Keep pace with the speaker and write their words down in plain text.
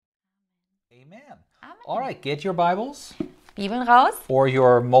Amen. Amen. All right, get your Bibles Bibeln raus or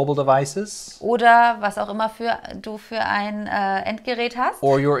your mobile devices oder was auch immer du für ein Endgerät hast.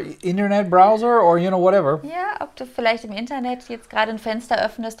 or your internet browser or whatever. Ja, ob du vielleicht im Internet jetzt gerade ein Fenster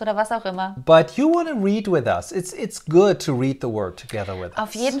öffnest oder was auch immer. But you want to read with us. It's good to read the Word together with us.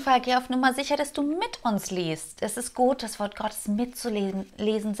 Auf jeden Fall geh auf Nummer sicher, dass du mit uns liest. Es ist gut, das Wort Gottes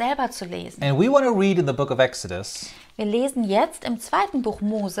mitzulesen, selber zu lesen. And we want to read in the book of Exodus, Wir lesen jetzt im 2. Buch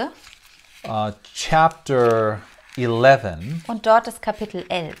Mose chapter 11. und dort das Kapitel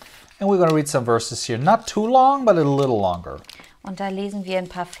 11. And we're going to read some verses here. Not too long, but a little longer. Und da lesen wir ein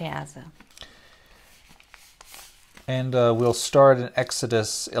paar Verse. And we'll start in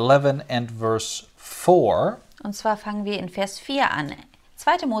Exodus 11 and verse 4. Und zwar fangen wir in Vers 4 an.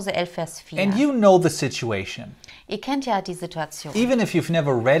 2. Mose 11, Vers 4. And you know the situation. Ihr kennt ja die Situation. Even if you've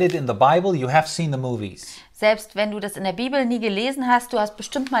never read it in the Bible, you have seen the movies. Selbst wenn du das in der Bibel nie gelesen hast, du hast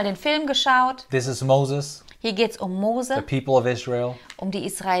bestimmt mal den Film geschaut. This is Moses, Hier geht es um the Mose, people of Israel. um die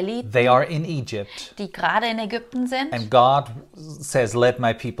Israeliten, They are in Egypt. die gerade in Ägypten sind. And God says, let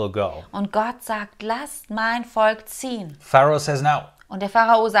my people go. Und Gott sagt, lasst mein Volk ziehen. Pharaoh says no, Und der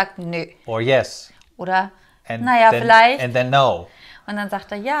Pharao sagt, nö. or yes, Oder, and, naja, then, vielleicht. and then no. Und dann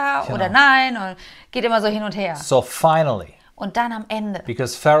sagt er ja Genau. oder nein und geht immer so hin und her. So finally, Und dann am Ende,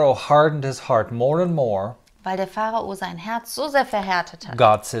 because Pharaoh hardened his heart more and more, weil der Pharao sein Herz so sehr verhärtet hat,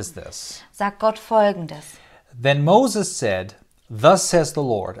 God says this. sagt Gott Folgendes. Then Moses said, thus says the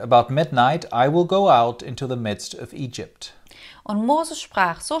Lord, about midnight I will go out into the midst of Egypt. Und Mose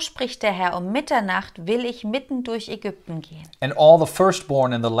sprach, so spricht der Herr, um Mitternacht will ich mitten durch Ägypten gehen. And all the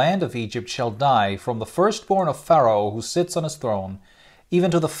firstborn in the land of Egypt shall die, from the firstborn of Pharaoh who sits on his throne, even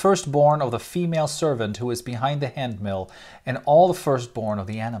to the firstborn of the female servant who is behind the handmill, and all the firstborn of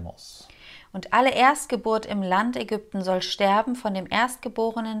the animals. Und alle Erstgeburt im Land Ägypten soll sterben von dem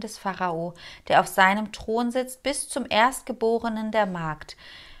Erstgeborenen des Pharao, der auf seinem Thron sitzt, bis zum Erstgeborenen der Magd,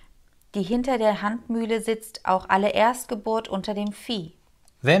 die hinter der Handmühle sitzt, auch alle Erstgeburt unter dem Vieh.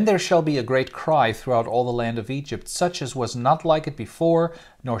 Then there shall be a great cry throughout all the land of Egypt, such as was not like it before,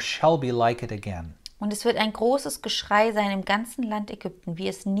 nor shall be like it again. Und es wird ein großes Geschrei sein im ganzen Land Ägypten, wie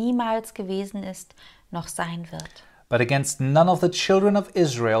es niemals gewesen ist, noch sein wird. But against none of the children of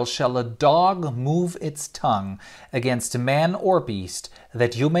Israel shall a dog move its tongue against man or beast,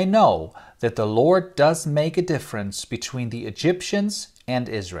 that you may know that the Lord does make a difference between the Egyptians and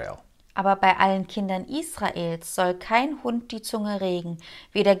Israel. Aber bei allen Kindern Israels soll kein Hund die Zunge regen,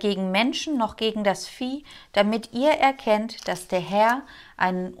 weder gegen Menschen noch gegen das Vieh, damit ihr erkennt, dass der Herr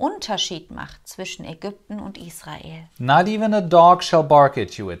einen Unterschied macht zwischen Ägypten und Israel. Not even a dog shall bark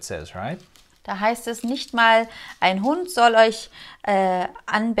at you, it says, right? Da heißt es nicht mal, ein Hund soll euch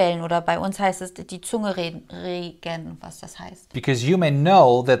anbellen, oder bei uns heißt es, die Zunge regen, was das heißt. Because you may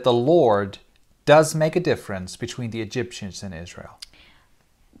know that the Lord does make a difference between the Egyptians and Israel.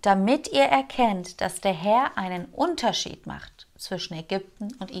 Damit ihr erkennt, dass der Herr einen Unterschied macht zwischen Ägypten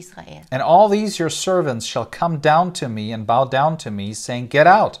und Israel. And all these your servants shall come down to me and bow down to me, saying, Get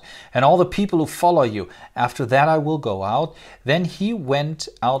out, and all the people who follow you. After that I will go out. Then he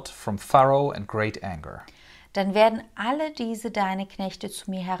went out from Pharaoh in great anger. Dann werden alle diese deine Knechte zu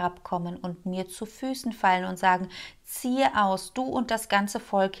mir herabkommen und mir zu Füßen fallen und sagen, ziehe aus, du und das ganze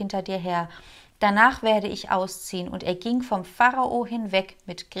Volk hinter dir her. Danach werde ich ausziehen. Und er ging vom Pharao hinweg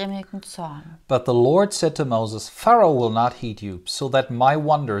mit grimmigem Zorn. But the Lord said to Moses, Pharaoh will not heed you, so that my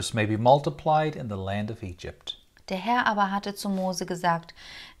wonders may be multiplied in the land of Egypt. Der Herr aber hatte zu Mose gesagt,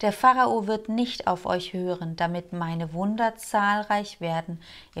 der Pharao wird nicht auf euch hören, damit meine Wunder zahlreich werden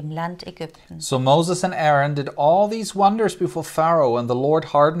im Land Ägypten. So Moses and Aaron did all these wonders before Pharaoh, and the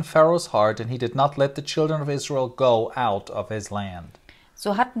Lord hardened Pharaoh's heart, and he did not let the children of Israel go out of his land.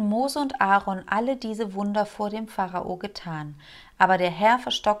 So hatten Mose und Aaron alle diese Wunder vor dem Pharao getan. Aber der Herr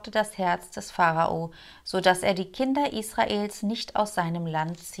verstockte das Herz des Pharao, so dass er die Kinder Israels nicht aus seinem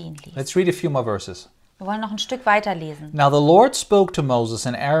Land ziehen ließ. Let's read a few more verses. Wir wollen noch ein Stück weiterlesen. Now the Lord spoke to Moses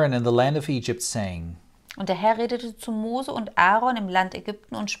and Aaron in the land of Egypt, saying, Und der Herr redete zu Mose und Aaron im Land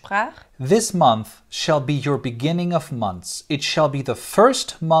Ägypten und sprach, This month shall be your beginning of months. It shall be the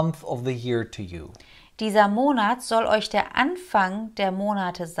first month of the year to you. dieser Monat soll euch der Anfang der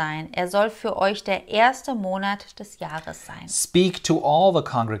Monate sein. Er soll für euch der erste Monat des Jahres sein. Speak to all the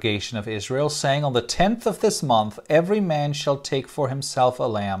congregation of Israel, saying, On the 10th of this month every man shall take for himself a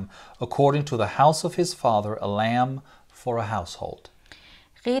lamb, according to the house of his father, a lamb for a household.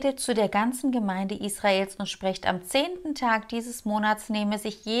 Redet zu der ganzen Gemeinde Israels und sprecht, am 10. Tag dieses Monats nehme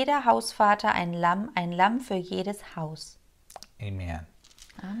sich jeder Hausvater ein Lamm für jedes Haus. Amen.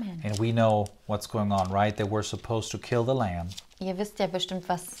 Amen. And we know what's going on, right? That we're supposed to kill the lamb. Ihr wisst ja bestimmt,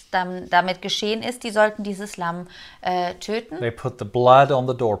 was damit geschehen ist. Die sollten dieses Lamm töten They put the blood on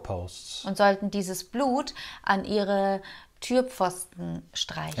the doorposts, und sollten dieses Blut an ihre Türpfosten and the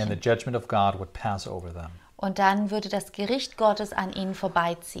streichen. judgment of God would pass over them. Und dann würde das Gericht Gottes an ihnen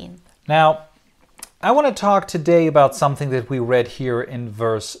vorbeiziehen. Now, I want to talk today about something that we read here in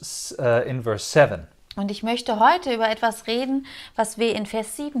verse 7 Und ich möchte heute über etwas reden, was wir in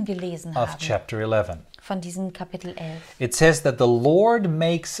Vers 7 gelesen of haben, chapter 11. von diesem Kapitel 11. It says that the Lord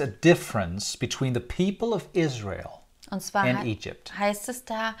makes a difference between the people of Israel Und zwar and Egypt. heißt es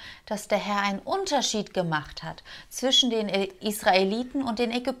da, dass der Herr einen Unterschied gemacht hat zwischen den Israeliten und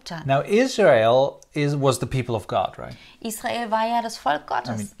den Ägyptern. Now, Israel was the people of God, right? Israel war ja das Volk I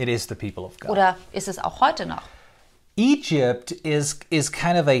Gottes. mean, it is the people of God. Oder ist es auch heute noch? Egypt is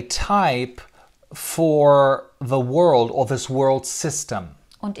kind of a type for the world or this world system.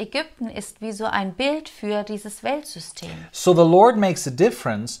 Und Ägypten ist wie so ein Bild für dieses Weltsystem. So the Lord makes a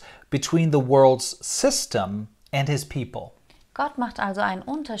difference between the world's system and his people. Gott macht also einen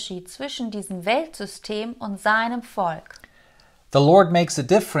Unterschied zwischen diesem Weltsystem und seinem Volk. The Lord makes a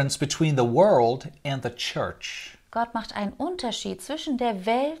difference between the world and the church. Gott macht einen Unterschied zwischen der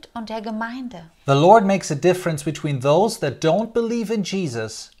Welt und der Gemeinde. The Lord makes a difference between those that don't believe in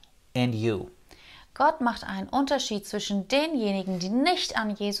Jesus and you. Gott macht einen Unterschied zwischen denjenigen, die nicht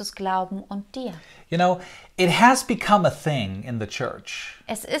an Jesus glauben, und dir. You know, it has become a thing in the church.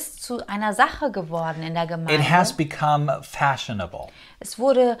 Es ist zu einer Sache geworden in der It has Gemeinde. become fashionable Es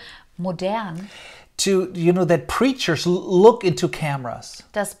wurde modern, that preachers look into cameras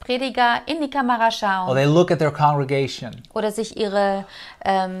dass Prediger in die Kamera or schauen they look at their congregation oder sich ihre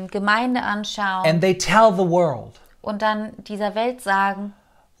Gemeinde anschauen and they tell the world, und dann dieser Welt sagen,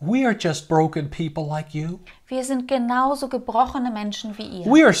 we are just broken people like you. wir sind genauso gebrochene Menschen wie ihr.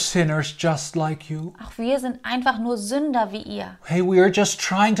 We are sinners just like you. Auch wir sind einfach nur Sünder wie ihr. Hey, we are just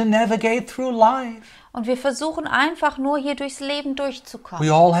trying to navigate through life. Und wir versuchen einfach nur hier durchs Leben durchzukommen.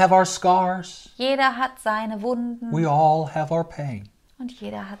 We all have our scars. Jeder hat seine Wunden We all have our pain. und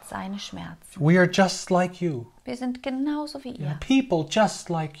jeder hat seine Schmerzen. We are just like you. Wir sind genauso wie ihr. People just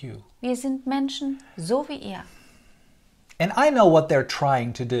like you. Wir sind Menschen so wie ihr. And I know what they're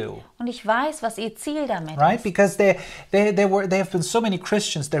trying to do, Und ich weiß, was ihr Ziel damit right? ist. Because there have been so many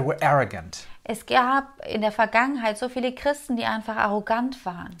Christians that were arrogant. Es gab in der Vergangenheit so viele Christen, die einfach arrogant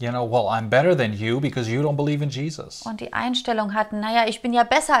waren. You know, well, I'm better than you because you don't believe in Jesus. Und die Einstellung hatten, naja, ich bin ja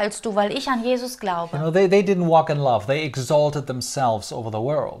besser als du, weil ich an Jesus glaube. You know, they didn't walk in love. They exalted themselves over the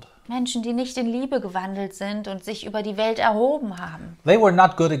world. Menschen, die nicht in Liebe gewandelt sind und sich über die Welt erhoben haben. They were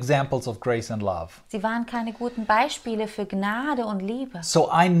not good examples of grace and love. Sie waren keine guten Beispiele für Gnade und Liebe. So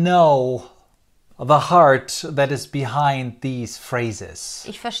I know the heart that is behind these phrases.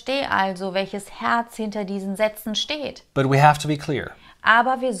 Ich verstehe also, welches Herz hinter diesen Sätzen steht. But we have to be clear.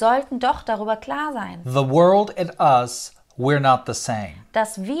 Aber wir sollten doch darüber klar sein, The world and us, we're not the same.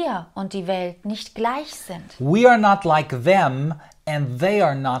 dass wir und die Welt nicht gleich sind. We are not like them and they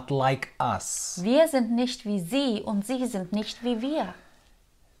are not like us. Wir sind nicht wie sie und sie sind nicht wie wir.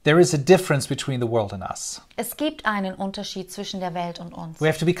 There is a difference between the world and us. Es gibt einen Unterschied zwischen der Welt und uns. We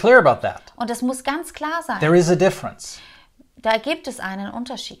have to be clear about that. Und es muss ganz klar sein. There is a difference. Da gibt es einen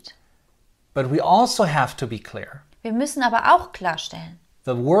Unterschied. But we also have to be clear. Wir müssen aber auch klarstellen,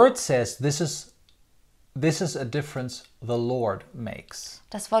 The word says this is a difference the Lord makes.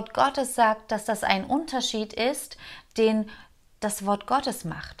 das Wort Gottes sagt, dass das ein Unterschied ist, den das Wort Gottes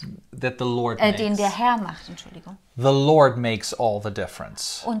macht. That the Lord makes. Den der Herr macht, Entschuldigung. The Lord makes all the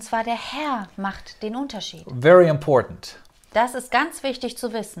difference. Und zwar der Herr macht den Unterschied. Very important. Das ist ganz wichtig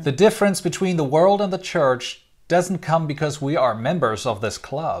zu wissen. The difference between the world and the church doesn't come because we are members of this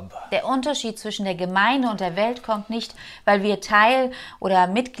club. Der Unterschied zwischen der Gemeinde und der Welt kommt nicht, weil wir Teil oder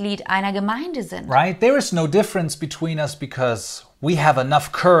Mitglied einer Gemeinde sind. Right? There is no difference between us because we have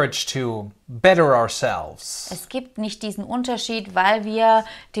enough courage to better ourselves. Es gibt nicht diesen Unterschied, weil wir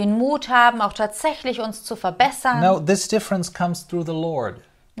den Mut haben, auch tatsächlich uns zu verbessern. No, this difference comes through the Lord.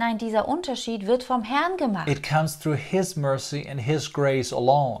 Nein, dieser Unterschied wird vom Herrn gemacht. It comes through His mercy and His grace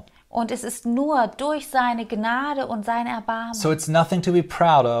alone. Und es ist nur durch seine Gnade und sein Erbarmen. So it's nothing to be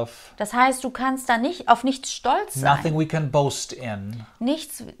proud of, Das heißt, du kannst da nicht auf nichts stolz nothing sein. we can boast in.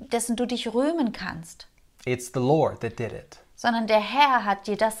 Nichts, dessen du dich rühmen kannst. It's the Lord that did it. Sondern der Herr hat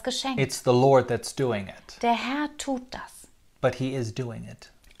dir das geschenkt. It's the Lord that's doing it. Der Herr tut das. But He is doing it.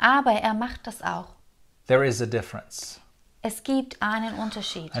 Aber er macht das auch. There is a difference. Es gibt einen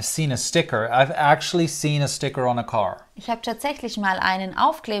Unterschied. I've seen a sticker. I've actually seen a sticker on a car. Ich habe tatsächlich mal einen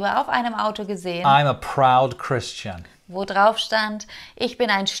Aufkleber auf einem Auto gesehen, I'm a proud Christian. wo drauf stand, ich bin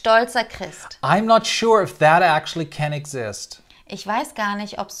ein stolzer Christ. I'm not sure if that actually can exist. Ich weiß gar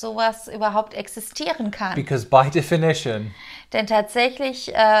nicht, ob sowas überhaupt existieren kann. Because by definition, Denn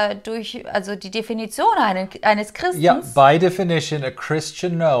tatsächlich also die Definition eines Christens, yeah, by definition, a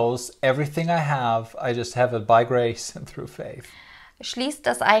Christian knows everything I I just have it by grace and through faith. schließt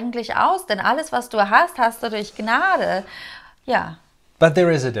das eigentlich aus. Denn alles, was du hast, hast du durch Gnade. Ja, But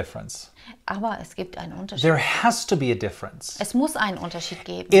there is a difference. aber es gibt einen Unterschied. There has to be a difference. Es muss einen Unterschied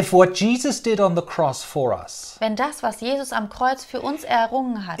geben. If what Jesus did on the cross for us, Wenn das, was Jesus am Kreuz für uns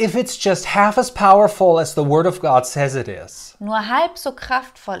errungen hat, if it's just half as powerful as the Word of God says it is, nur halb so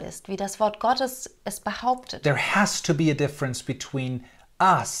kraftvoll ist, wie das Wort Gottes es behauptet, there has to be a difference between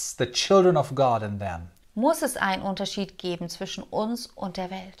us, the children of God, and them. muss es einen Unterschied geben zwischen uns und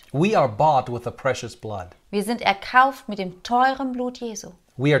der Welt. We are bought with the precious blood. Wir sind erkauft mit dem teuren Blut Jesu.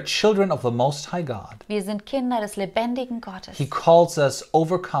 We are children of the Most High God. Wir sind Kinder des lebendigen Gottes. He calls us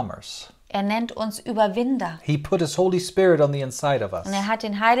overcomers. Er nennt uns Überwinder. He put His Holy Spirit on the inside of us. Und er hat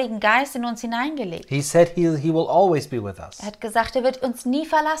den Heiligen Geist in uns hineingelegt. He said he will always be with us. Er hat gesagt, er wird uns nie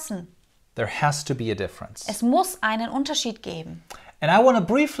verlassen. There has to be a difference. Es muss einen Unterschied geben. And I want to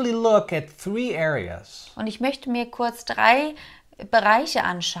briefly look at 3 areas Und ich möchte mir kurz 3 Bereiche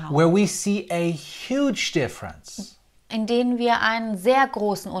anschauen, where we see a huge difference in denen wir einen sehr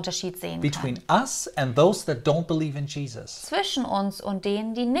großen Unterschied sehen between können. us and those that don't believe in Jesus, Zwischen uns und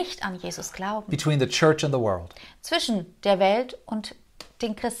denen, die nicht an Jesus glauben. between the church and the world, Zwischen der Welt und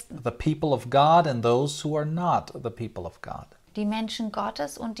den Christen. the people of God and those who are not the people of God. Die Menschen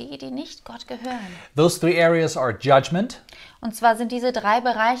Gottes und die, die nicht Gott gehören. Those 3 areas are judgment, Und zwar sind diese 3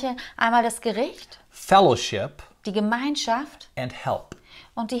 Bereiche einmal das Gericht, fellowship, die Gemeinschaft and help.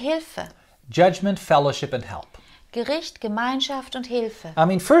 und die Hilfe. Judgment, fellowship, and help. Gericht, Gemeinschaft und Hilfe. I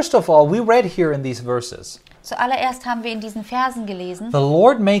mean, first of all, we read here in these verses, Zuallererst haben wir in diesen Versen gelesen, the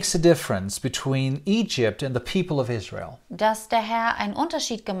Lord makes a difference between Egypt and the people of Israel. dass der Herr einen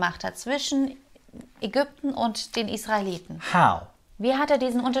Unterschied gemacht hat zwischen Ägypten und den Israeliten. How? Wie hat er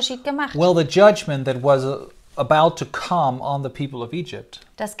diesen Unterschied gemacht? Well, the judgment that was about to come on the people of Egypt,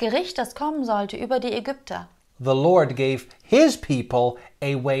 Das Gericht, das kommen sollte über die Ägypter, the Lord gave His people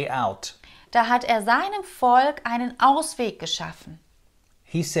a way out. da hat er seinem Volk einen Ausweg geschaffen.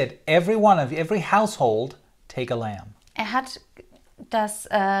 He said, every household, take a lamb. Er hat das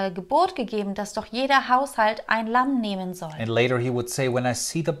Gebot gegeben, dass doch jeder Haushalt ein Lamm nehmen soll. And later He would say, when I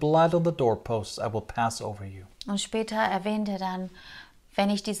see the blood on the doorposts, I will pass over you. Und später erwähnt er dann, wenn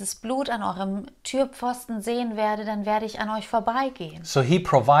ich dieses Blut an eurem Türpfosten sehen werde, dann werde ich an euch vorbeigehen. So He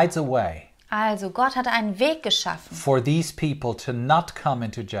provides a way Also Gott hat einen Weg geschaffen, for these people to not come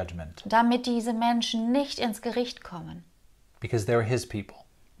into judgment damit diese Menschen nicht ins Gericht kommen, because they're His people.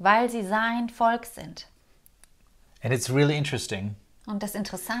 weil sie sein Volk sind. And it's really interesting. Und das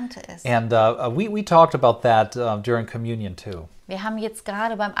Interessante ist, And we talked about that during communion too. wir haben jetzt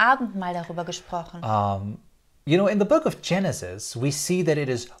gerade beim Abendmahl darüber gesprochen. You know, in the book of Genesis, we see that it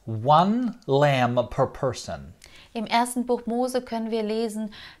is 1 lamb per person. Im ersten Buch Mose können wir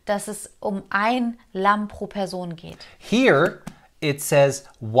lesen, dass es um ein Lamm pro Person geht. Here, it says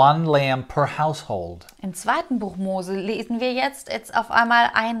 1 lamb per household. Im zweiten Buch Mose lesen wir jetzt auf einmal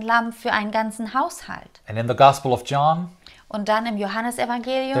ein Lamm für einen ganzen Haushalt. And in the Gospel of John, Und dann im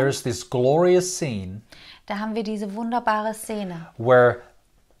Johannesevangelium, there's this glorious scene da haben wir diese wunderbare Szene, where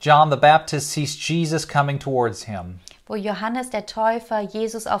John the Baptist sees Jesus coming towards him. wo Johannes der Täufer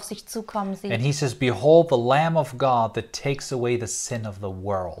Jesus auf sich zukommen sieht. And he says, behold the Lamb of God that takes away the sin of the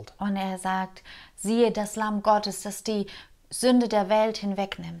world. Und er sagt, siehe das Lamm Gottes, das die Sünde der Welt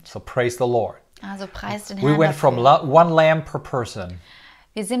hinwegnimmt. So praise the Lord. Also preist den We Herrn went from dafür. 1 lamb per person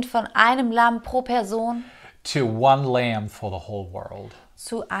Wir sind von einem Lamm pro Person to 1 lamb for the whole world.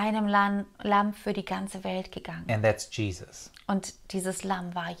 zu einem Lamm für die ganze Welt gegangen. And that's Jesus. Und dieses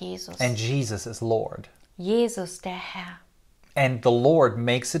Lamm war Jesus. And Jesus is Lord. Jesus, der Herr. And the Lord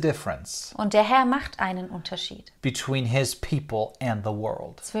makes a difference Und der Herr macht einen Unterschied between His people and the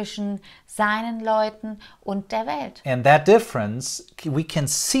world. zwischen seinen Leuten und der Welt. And that difference, we can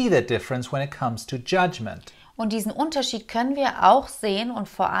see that difference when it comes to judgment. Und diesen Unterschied können wir auch sehen und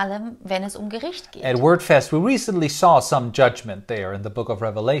vor allem, wenn es um Gericht geht. At Wordfest, we recently saw some judgment there in the book of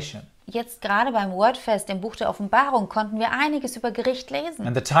Revelation. Jetzt gerade beim Wordfest, im Buch der Offenbarung, konnten wir einiges über Gericht lesen.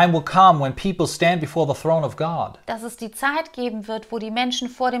 And the time will come when people stand before the throne of God. Dass es die Zeit geben wird, wo die Menschen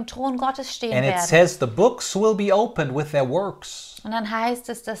vor dem Thron Gottes stehen And it werden. says the books will be opened with their works. Und dann heißt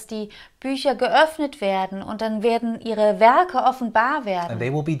es, dass die Bücher geöffnet werden und dann werden ihre Werke offenbar And werden.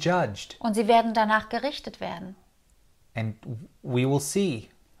 they will be judged. Und sie werden danach gerichtet werden. And we will see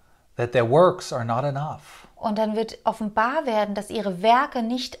that their works are not enough. Und dann wird offenbar werden, dass ihre Werke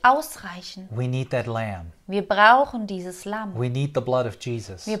nicht ausreichen. We need that lamb. Wir brauchen dieses Lamm. We need the blood of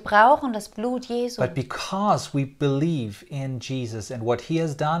Jesus. Wir brauchen das Blut Jesu. But because we believe in Jesus and what he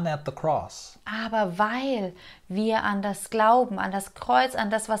has done at the cross, Aber weil wir an das glauben, an das Kreuz,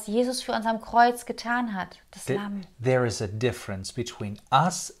 an das, was Jesus für uns am Kreuz getan hat, das Lamm. there is a difference between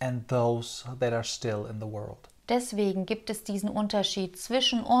us and those that are still in the world. Deswegen gibt es diesen Unterschied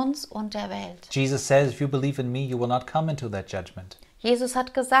zwischen uns und der Welt. Jesus says, if you believe in me, you will not come into that judgment. Jesus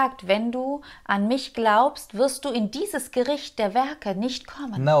hat gesagt, wenn du an mich glaubst, wirst du in dieses Gericht der Werke nicht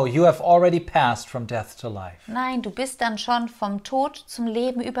kommen. No, you have already passed from death to life. Nein, du bist dann schon vom Tod zum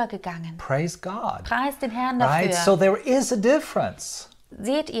Leben übergegangen. Praise God. Preis den Herrn Right? dafür. So there is a difference.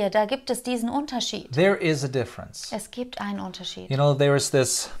 Seht ihr, da gibt es diesen Unterschied. There is a difference. Es gibt einen Unterschied. You know, there is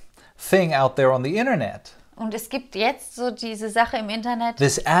this thing out there on the internet, Und es gibt jetzt so diese Sache im Internet,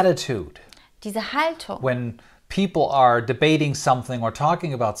 this attitude, diese Haltung, when people are debating something or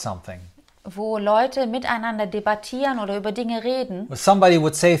talking about something. wo Leute miteinander debattieren oder über Dinge reden. Somebody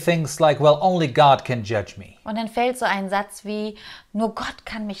would say things like, well, only God can judge me, Und dann fällt so ein Satz wie, nur Gott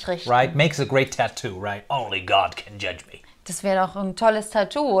kann mich richten. right? Makes a great tattoo, right? Only God can judge me. Das wäre doch ein tolles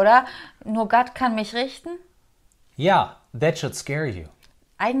Tattoo, oder? Nur Gott kann mich richten? Yeah, that should scare you.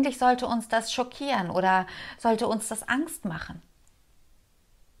 Eigentlich sollte uns das schockieren oder sollte uns das Angst machen.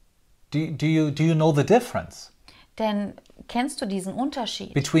 Do you know the difference Denn kennst du diesen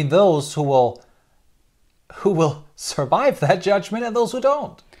Unterschied between those who will survive that judgment and those who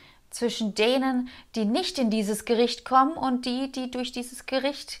don't? zwischen denen, die nicht in dieses Gericht kommen und die, die durch dieses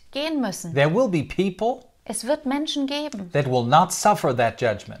Gericht gehen müssen? There will be people Es wird Menschen geben, that will not suffer that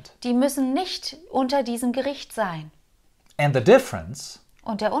judgment. die müssen nicht unter diesem Gericht sein. And the difference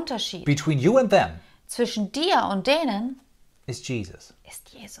Und der Unterschied between you and them zwischen dir und denen is Jesus. ist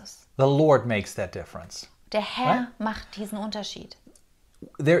Jesus. The Lord makes that difference. Der Herr macht diesen Unterschied.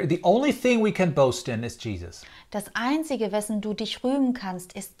 The only thing we can boast in is Jesus. Das Einzige, wessen du dich rühmen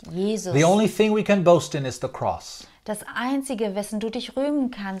kannst, ist Jesus. The only thing we can boast in is the cross. Das Einzige, wessen du dich rühmen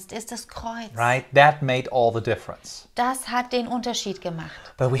kannst, ist das Kreuz. Right? That made all the difference. Das hat den Unterschied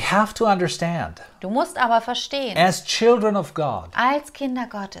gemacht. But we have to understand, Du musst aber verstehen, as children of God, als Kinder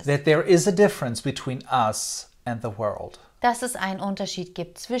Gottes, that there is a difference between us and the world. dass es einen Unterschied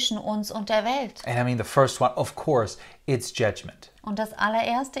gibt zwischen uns und der Welt. And I mean, the first one, of course, it's judgment. Und das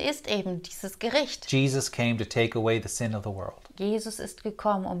allererste ist eben dieses Gericht. Jesus came to take away the sin of the world. Jesus ist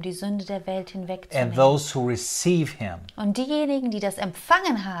gekommen, um die Sünde der Welt And hinwegzunehmen. those who receive him, Und diejenigen, die das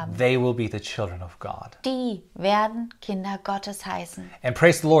empfangen haben, they will be the children of God. die werden Kinder Gottes heißen. And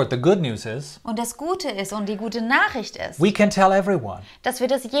praise the Lord, the good news is, Und das Gute ist und die gute Nachricht ist, we can tell everyone. dass wir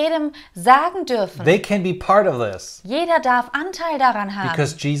das jedem sagen dürfen. They can be part of this Jeder darf Anteil daran haben,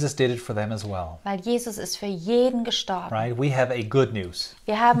 because Jesus did it for them as well. weil Jesus ist für jeden gestorben. Right? We have a good news.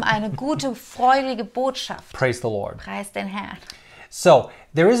 Wir haben eine gute, freudige Botschaft. Praise the Lord. Preis den Herrn. So,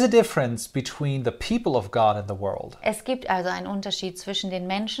 there is a difference between the people of God and the world. Es gibt also einen Unterschied zwischen den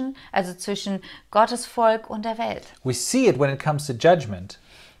Menschen, also zwischen Gottes Volk und der Welt. We see it when it comes to judgment.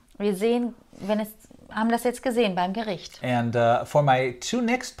 Wir sehen, haben das jetzt gesehen beim Gericht. And for my two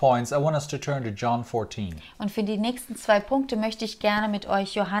next points, I want us to turn to John 14. Und für die nächsten 2 Punkte möchte ich gerne mit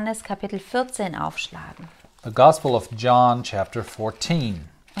euch Johannes Kapitel 14 aufschlagen. The Gospel of John, chapter 14.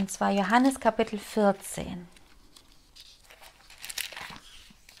 Und zwar Johannes Kapitel 14.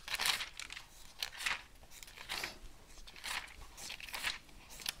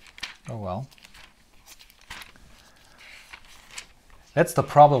 Oh well. That's the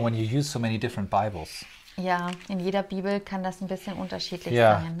problem when you use so many different Bibles. Ja, in jeder Bibel kann das ein bisschen unterschiedlich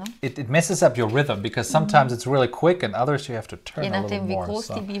Yeah, sein. Ne? it messes up your rhythm because sometimes it's really quick and others you have to turn Je a little nachdem, wie more. groß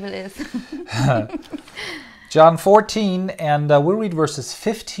So. die Bibel ist. John 14, and we'll read verses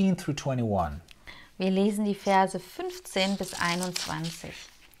 15 through 21. Wir lesen die Verse 15 bis 21.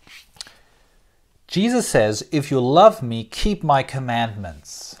 Jesus says, if you love me, keep my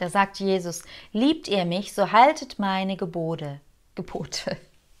commandments. Da sagt Jesus, liebt ihr mich, so haltet meine Gebote.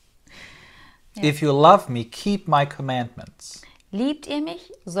 If you love me, keep my commandments. Liebt ihr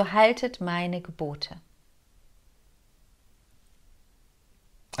mich, so haltet meine Gebote.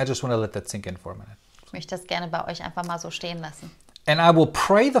 I just want to let that sink in for a minute. Ich möchte das gerne bei euch einfach mal so stehen lassen. And I will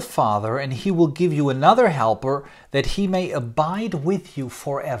pray the Father, and he will give you another helper, that he may abide with you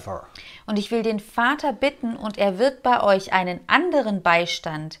forever. Und ich will den Vater bitten, und er wird bei euch einen anderen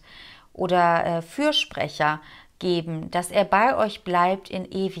Beistand oder Fürsprecher geben, dass er bei euch bleibt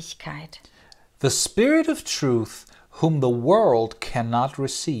in Ewigkeit. The Spirit of truth, whom the world cannot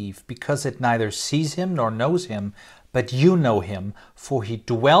receive, because it neither sees him nor knows him, but you know him, for he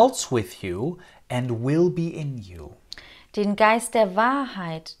dwells with you and will be in you. Den Geist der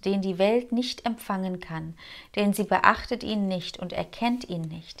Wahrheit, den die Welt nicht empfangen kann, denn sie beachtet ihn nicht und erkennt ihn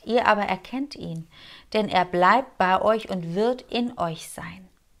nicht. Ihr aber erkennt ihn, denn er bleibt bei euch und wird in euch sein.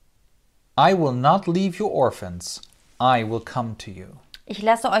 I will not leave you orphans, I will come to you. Ich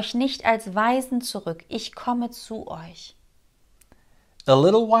lasse euch nicht als Waisen zurück, ich komme zu euch. A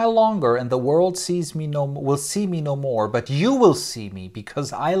little while longer and the world will see me no more, but you will see me,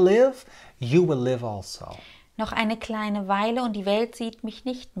 because I live, you will live also. Noch eine kleine Weile und die Welt sieht mich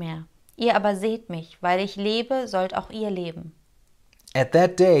nicht mehr. Ihr aber seht mich, weil ich lebe, sollt auch ihr leben. At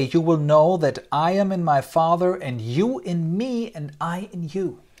that day you will know that I am in my Father, and you in me, and I in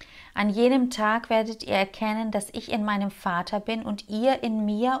you. An jenem Tag werdet ihr erkennen, dass ich in meinem Vater bin und ihr in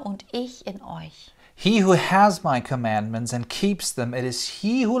mir und ich in euch. He who has my commandments and keeps them, it is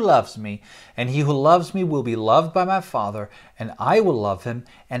he who loves me, and he who loves me will be loved by my Father, and I will love him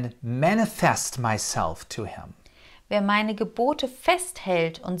and manifest myself to him. Wer meine Gebote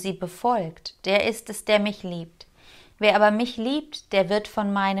festhält und sie befolgt, der ist es, der mich liebt. Wer aber mich liebt, der wird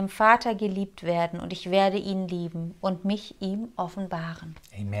von meinem Vater geliebt werden, und ich werde ihn lieben und mich ihm offenbaren.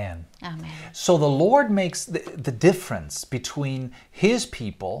 Amen. Amen. So the Lord makes the difference between his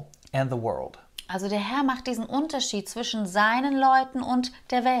people and the world. Also der Herr macht diesen Unterschied zwischen seinen Leuten und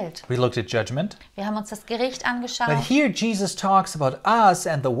der Welt. We looked at judgment. Wir haben uns das Gericht angeschaut. But here Jesus talks about us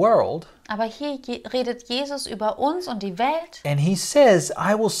and the world. Aber hier redet Jesus über uns und die Welt. And he says,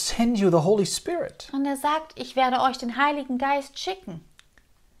 I will send you the Holy Spirit. Und er sagt, ich werde euch den Heiligen Geist schicken.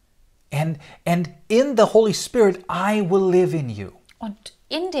 And in the Holy Spirit, I will live in you. Und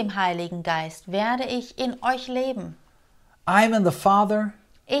in dem Heiligen Geist werde ich in euch leben. I'm in the Father.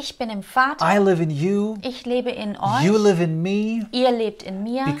 Ich bin im Vater. I live in you. Ich lebe in euch. You live in me. Ihr lebt in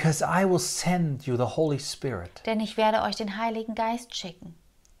mir. Because I will send you the Holy Spirit. Denn ich werde euch den Heiligen Geist schicken.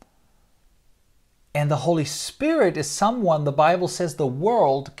 And the Holy Spirit is someone the Bible says the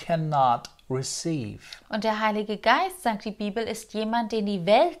world cannot receive. Und der Heilige Geist, sagt die Bibel, ist jemand, den die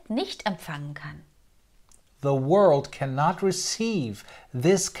Welt nicht empfangen kann. The world cannot receive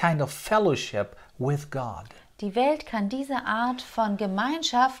this kind of fellowship with God. Die Welt kann diese Art von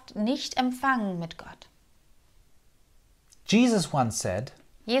Gemeinschaft nicht empfangen mit Gott. Jesus once said,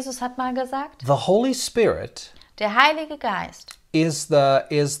 Jesus hat mal gesagt, the Holy Spirit der Heilige Geist it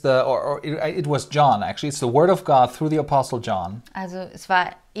was John actually, it's the word of God through the Apostle John. Also es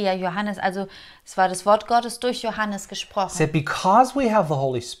war eher Johannes, also es war das Wort Gottes durch Johannes gesprochen. Said because we have the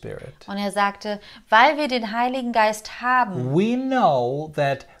Holy Spirit, Und er sagte, weil wir den Heiligen Geist haben, we know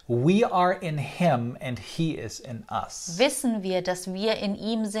that we are in him and he is in us. wissen wir, dass wir in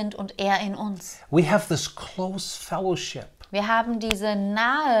ihm sind und er in uns. We have this close fellowship. Wir haben diese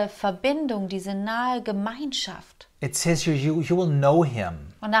nahe Verbindung, diese nahe Gemeinschaft. It says here you will know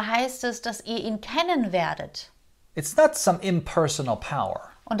him. Und da heißt es, dass ihr ihn kennen werdet. It's not some impersonal power.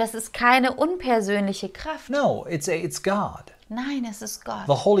 Und das ist keine unpersönliche Kraft. No, it's God. Nein, es ist Gott.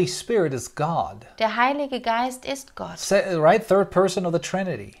 The Holy Spirit is God. Der Heilige Geist ist Gott. Right? Third person of the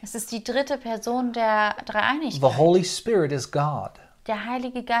Trinity. Es ist die dritte Person der Dreieinigkeit. The Holy Spirit is God. Der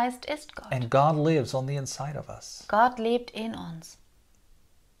Heilige Geist ist Gott. And God lives on the inside of us. Gott lebt in uns.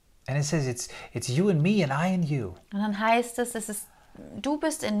 And it says it's you and me and I in you. Und dann heißt es ist, du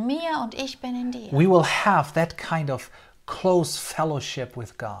bist in mir und ich bin in dir. We will have that kind of close fellowship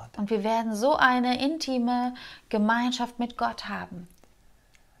with God. Und wir werden so eine intime Gemeinschaft mit Gott haben.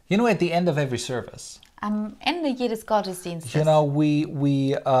 You know, at the end of every service, Am Ende jedes Gottesdienstes, you know, we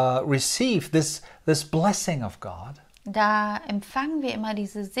receive this blessing of God. da empfangen wir immer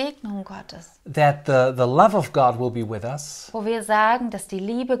diese Segnung Gottes, That the love of God will be with us. wo wir sagen, dass die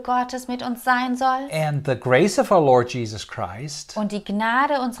Liebe Gottes mit uns sein soll And the grace of our Lord Jesus Christ. und die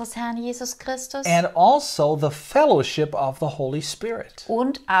Gnade unseres Herrn Jesus Christus And also the fellowship of the Holy Spirit.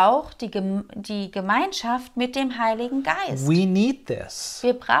 und auch die Gemeinschaft mit dem Heiligen Geist. We need this.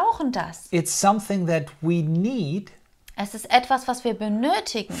 Wir brauchen das. It's something that we need Es ist etwas, was wir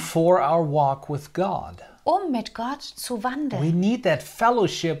benötigen, for our walk with God. um mit Gott zu We wandeln. need that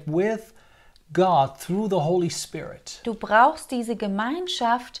fellowship with God through the Holy Spirit. Du brauchst diese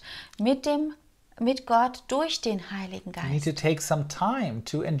Gemeinschaft mit Gott durch den Heiligen You need Geist. to take some time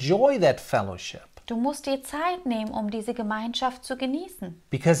to enjoy that fellowship Du musst dir Zeit nehmen, um diese Gemeinschaft zu genießen.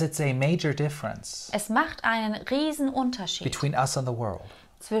 because it's a major difference Es macht einen riesen Unterschied between us and the world.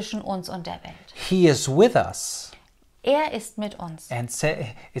 zwischen uns und der Welt. He is with us, Er ist mit uns. and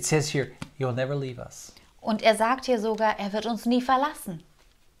it says here, He will never leave us. Und er sagt hier sogar, er wird uns nie verlassen.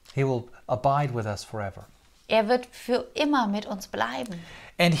 He will abide with us forever. Er wird für immer mit uns bleiben.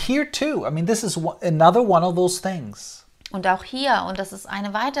 And here too, I mean, this is another one of those things. Und auch hier, und das ist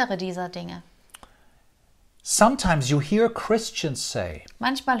eine weitere dieser Dinge. Sometimes you hear Christians say,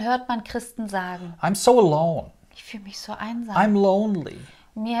 Manchmal hört man Christen sagen, I'm so alone. ich fühle mich so einsam. I'm lonely.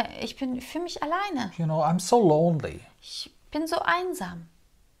 Ich fühle mich alleine. You know, I'm so lonely. Ich bin so einsam.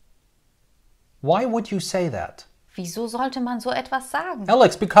 Why would you say that? Wieso sollte man so etwas sagen?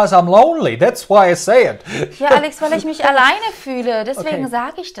 Alex, because I'm lonely. That's why I say it. Ja, Alex, weil ich mich alleine fühle. Deswegen Okay.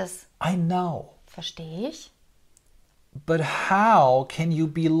 sage ich das. I know. Verstehe ich? But how can you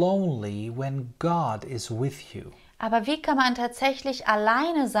be lonely when God is with you? Aber wie kann man tatsächlich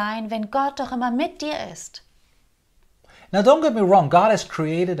alleine sein, wenn Gott doch immer mit dir ist? Now, don't get me wrong. God has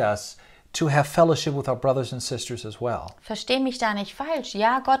created us to have fellowship with our brothers and sisters as well. Versteh mich da nicht falsch.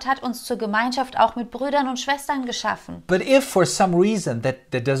 Ja, Gott hat uns zur Gemeinschaft auch mit Brüdern und Schwestern geschaffen. But if for some reason that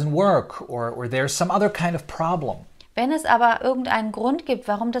doesn't work or there's some other kind of problem, Wenn es aber irgendeinen Grund gibt,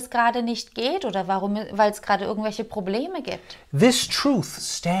 warum das gerade nicht geht oder weil es gerade irgendwelche Probleme gibt, this truth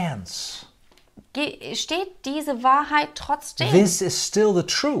stands. steht diese Wahrheit trotzdem. This is still the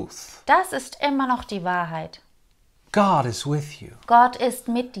truth. Das ist immer noch die Wahrheit. God is with you. Gott ist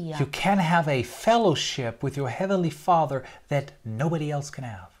mit dir. You can have a fellowship with your Heavenly Father that nobody else can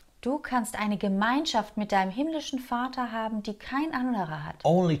have. Du kannst eine Gemeinschaft mit deinem himmlischen Vater haben, die kein anderer hat.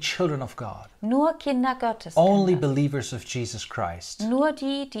 Only children of God. Nur Kinder Gottes. Only können das. believers of Jesus Christ. Nur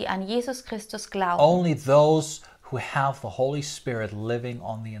die, die an Jesus Christus glauben. Only those who have the Holy Spirit living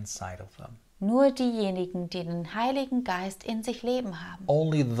on the inside of them. Nur diejenigen, die den Heiligen Geist in sich leben haben.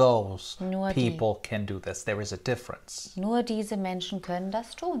 Only those Nur die. people can do this. There is a difference. Nur diese Menschen können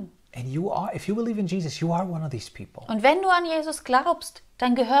das tun. And you are, if you believe in Jesus, you are one of these people. Und wenn du an Jesus glaubst,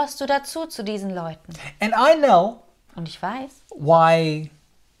 dann gehörst du dazu, zu diesen Leuten. And I know Und ich weiß, why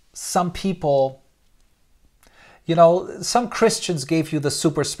some people, you know, some Christians gave you the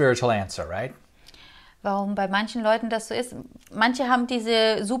super spiritual answer, right? warum bei manchen Leuten das so ist. Manche haben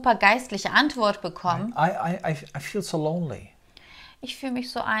diese super geistliche Antwort bekommen. I feel so lonely. Ich fühle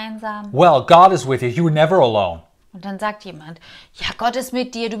mich so einsam. Well, God is with you. You were never alone. Und dann sagt jemand, ja, Gott ist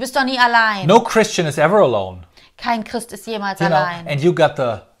mit dir, du bist doch nie allein. No Christian is ever alone. Kein Christ ist jemals You know, allein. and you got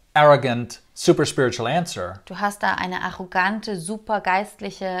the arrogant, super spiritual answer, Du hast da eine arrogante, super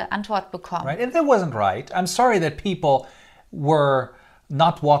geistliche Antwort bekommen. right? And that wasn't right. I'm sorry that people were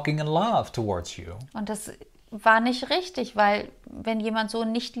not walking in love towards you. Und das war nicht richtig, weil wenn jemand so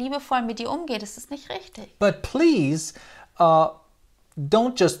nicht liebevoll mit dir umgeht, ist es nicht richtig. But please,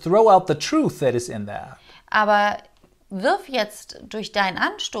 don't just throw out the truth that is in that. Aber wirf jetzt durch deinen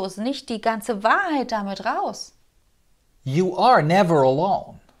Anstoß nicht die ganze Wahrheit damit raus. You are never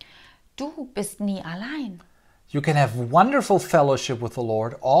alone. Du bist nie allein. You can have wonderful fellowship with the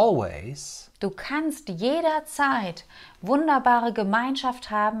Lord always, Du kannst jederzeit wunderbare Gemeinschaft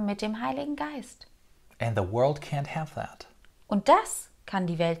haben mit dem Heiligen Geist. and the world can't have that. Und das kann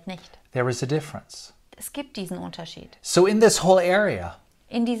die Welt nicht. There is a difference. Es gibt diesen Unterschied. So in this whole area,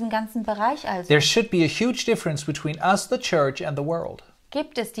 In diesem ganzen Bereich also there should be a huge difference between us, the church, and the world.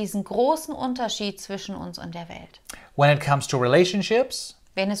 gibt es diesen großen Unterschied zwischen uns und der Welt. When it comes to relationships,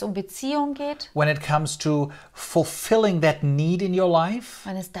 Wenn es um Beziehung geht, when it comes to fulfilling that need in your life,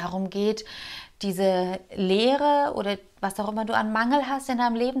 wenn es darum geht, diese Leere oder was auch immer du an Mangel hast in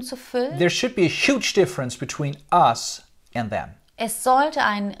deinem Leben zu füllen, there should be a huge difference between us and them, es sollte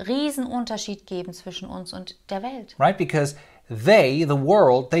einen riesen Unterschied geben zwischen uns und der Welt. right? Because they, the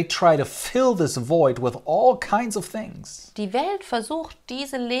world, they try to fill this void with all kinds of things. Die Welt versucht,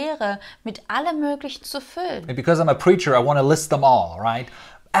 diese Leere mit allem Möglichen zu füllen. And because I'm a preacher, I want to list them all, right?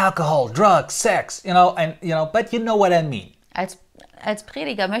 Alcohol, drugs, sex, but you know what I mean. Als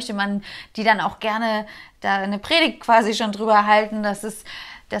Prediger möchte man die dann auch gerne da eine Predigt quasi schon drüber halten,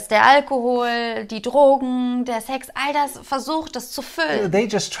 dass der Alkohol, die Drogen, der Sex, all das versucht, das zu füllen. They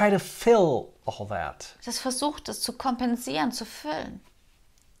just try to fill all that. Das versucht, das zu kompensieren, zu füllen.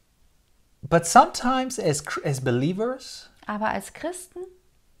 But sometimes as believers, Aber als Christen,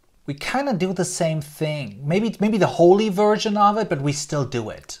 we kind of do the same thing. Maybe the holy version of it, but we still do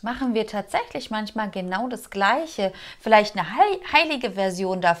it. machen wir tatsächlich manchmal genau das Gleiche. Vielleicht eine heilige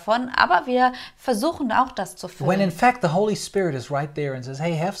Version davon, aber wir versuchen auch das zu When in füllen. fact the Holy Spirit is right there and says,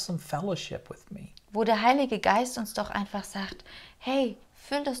 hey, have some fellowship with me. Wo der Heilige Geist uns doch einfach sagt, hey,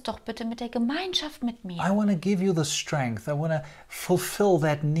 füll das doch bitte mit der Gemeinschaft mit mir. I want to give you the strength. I want to fulfill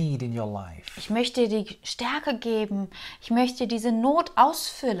that need in your life. Ich möchte dir die Stärke geben. Ich möchte diese Not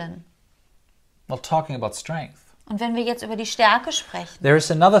ausfüllen. Well, talking about strength. Und wenn wir jetzt über die Stärke sprechen, There is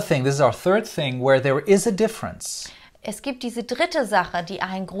another thing. This is our third thing where there is a difference. Es gibt diese dritte Sache, die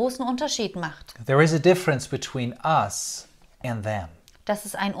einen großen Unterschied macht. There is a difference between us and them. Dass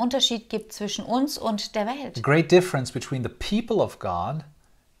es einen Unterschied gibt zwischen uns und der Welt. A great difference between the people of God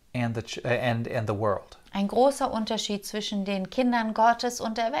and the world. Ein großer Unterschied zwischen den Kindern Gottes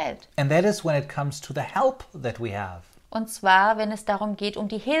und der Welt. And that is when it comes to the help that we have. Und zwar, wenn es darum geht, um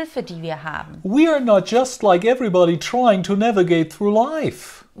die Hilfe, die wir haben. We are not just like everybody trying to navigate through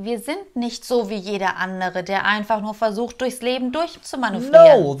life. Wir sind nicht so wie jeder andere, der einfach nur versucht, durchs Leben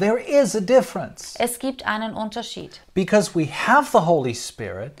durchzumanövrieren. No, there is a difference. Es gibt einen Unterschied. Because we have the Holy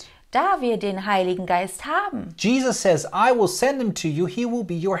Spirit, Da wir den Heiligen Geist haben. Jesus says, I will send him to you, he will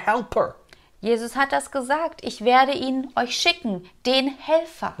be your helper. Jesus hat das gesagt. Ich werde ihn euch schicken, den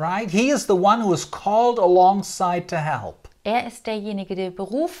Helfer. Right? He is the one who is called alongside to help. Er ist derjenige, der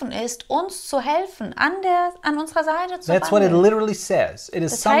berufen ist, uns zu helfen, an unserer Seite zu That's what it wandeln. literally says. It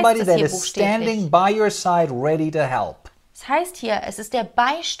is Das heißt somebody es that hier is standing buchstäblich. by your side, ready to help. Das heißt hier, es ist der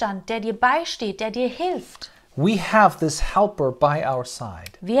Beistand, der dir beisteht, der dir hilft. We have this helper by our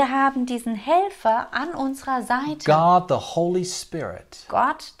side. Wir haben diesen Helfer an unserer Seite. God, the Holy Spirit,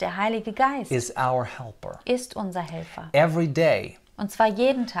 Gott, der Heilige Geist, is our helper. ist unser Helfer. Every day, Und zwar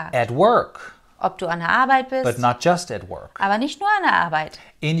jeden Tag. at work, Ob du an der Arbeit but bist, not just at work. aber nicht nur an der Arbeit.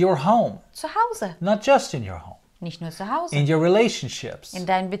 In your home, Zu Hause. not just in your home. Nicht nur zu Hause. In your relationships, In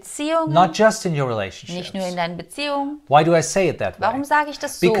deinen Beziehungen. not just in your Nicht relationships. nur in deinen Beziehungen. Why do I say it that way? Warum sage ich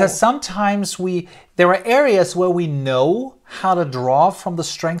das so? Because sometimes there are areas where we know how to draw from the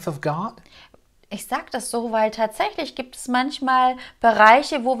strength of God. Ich sage das so, weil tatsächlich gibt es manchmal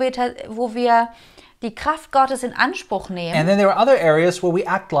Bereiche, wo wir die Kraft Gottes in Anspruch nehmen. And then there are other areas where we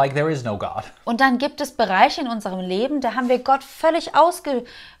act like there is no God. Und dann gibt es Bereiche in unserem Leben, da haben wir Gott völlig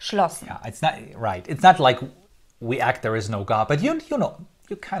ausgeschlossen. Yeah, it's not right. It's not like we act there is no God, but you know,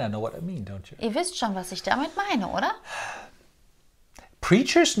 you kind of know what I mean, don't you? Ihr wisst schon, was ich damit meine, oder?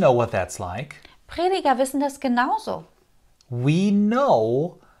 Preachers know what that's like. Prediger wissen das genauso. We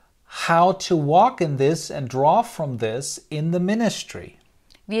know how to walk in this and draw from this in the ministry.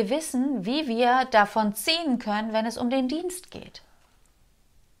 Wir wissen, wie wir davon ziehen können, wenn es um den Dienst geht.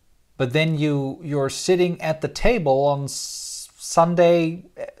 But then you're sitting at the table on Sunday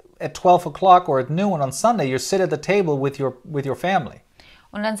at 12 o'clock or at noon on Sunday. You sit at the table with your family.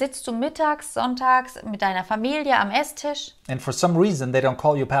 Und dann sitzt du mittags, sonntags mit deiner Familie am Esstisch And for some reason they don't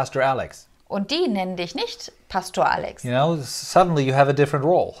call you Pastor Alex. und die nennen dich nicht Pastor Alex. You know, suddenly you have a different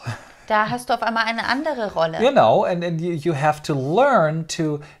role. Da hast du auf einmal eine andere Rolle. You know, and you have to learn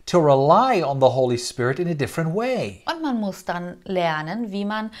to rely on the Holy Spirit in a different way. Und man muss dann lernen, wie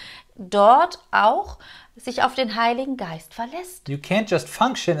man dort auch sich auf den Heiligen Geist verlässt. You can't just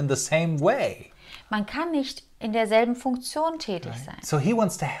function in the same way. Man kann nicht in derselben Funktion tätig sein. So he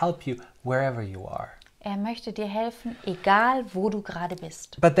wants to help you wherever you are. Er möchte dir helfen, egal wo du gerade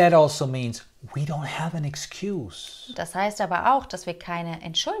bist. But that also means we don't have an excuse. Das heißt aber auch, dass wir keine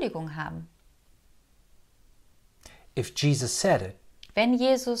Entschuldigung haben. If Jesus said it, Wenn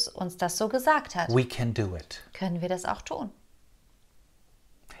Jesus uns das so gesagt hat, we can do it. können wir das auch tun.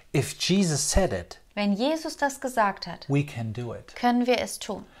 If Jesus said it, Wenn Jesus das gesagt hat, we can do it. können wir es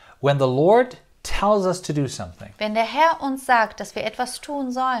tun. When the Lord tells us to do something Wenn der Herr uns sagt, dass wir etwas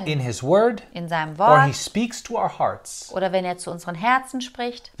tun sollen, in his word in seinem or he Wort, speaks to our hearts, oder wenn er zu unseren Herzen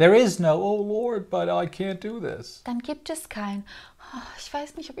spricht, there is no, oh Lord, but I can't do this. dann gibt es kein, "Oh, ich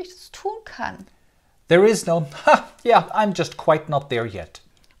weiß nicht, ob ich das tun kann." There is no, yeah, I'm just quite not there yet.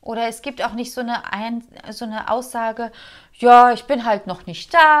 Oder es gibt auch nicht so eine Aussage, ja, ich bin halt noch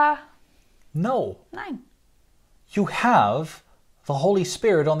nicht da. No, Nein, you have the Holy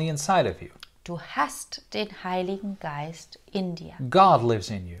Spirit on the inside of you. du hast den Heiligen Geist in dir. God lives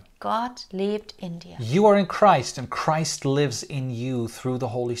in you. Gott lebt in dir. You are in Christ and Christ lives in you through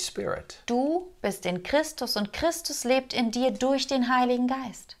the Holy Spirit. Du bist in Christus und Christus lebt in dir durch den Heiligen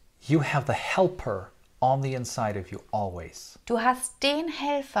Geist. You have the helper on the inside of you always. Du hast den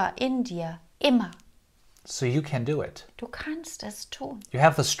Helfer in dir immer. So you can do it. Du kannst es tun. You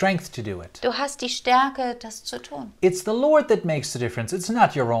have the strength to do it. Du hast die Stärke, das zu tun. It's the Lord that makes the difference. It's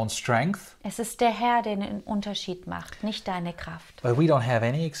not your own strength. Es ist der Herr, der den Unterschied macht, nicht deine Kraft. But we don't have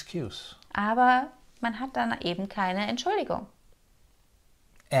any excuse. Aber man hat dann eben keine Entschuldigung.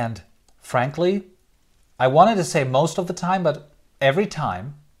 And frankly, I wanted to say most of the time, but every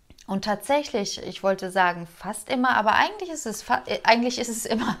time, Und tatsächlich, ich wollte sagen fast immer, aber eigentlich ist es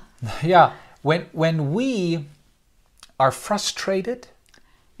immer. yeah, when we are frustrated,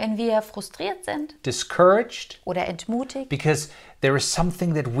 Wenn wir frustriert sind discouraged, oder entmutigt, because there is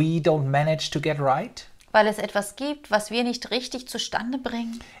something that we don't manage to get right, weil es etwas gibt, was wir nicht richtig zustande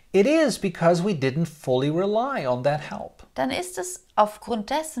bringen, it is because we didn't fully rely on that help. dann ist es aufgrund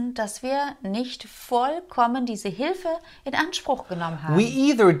dessen, dass wir nicht vollkommen diese Hilfe in Anspruch genommen We haben.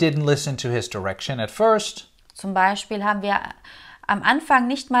 either didn't listen to his direction at first, Zum Beispiel haben wir am Anfang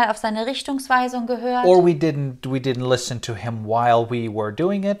nicht mal auf seine Richtungsweisung gehört. or we didn't listen to him while we were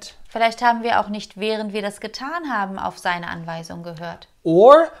doing it, Vielleicht haben wir auch nicht, während wir das getan haben, auf seine Anweisung gehört.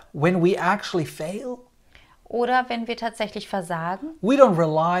 or when we actually fail, Oder wenn wir tatsächlich versagen, we don't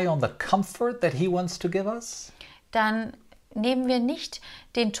rely on the comfort that he wants to give us. dann nehmen wir nicht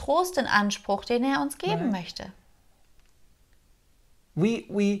den Trost in Anspruch, den er uns geben möchte.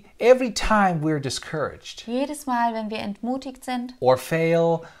 We every time we're discouraged Jedes Mal, wenn wir entmutigt sind or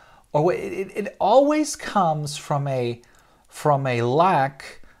fail, or it always comes from a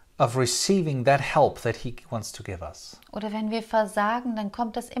lack of receiving that help that he wants to give us. oder wenn wir versagen, dann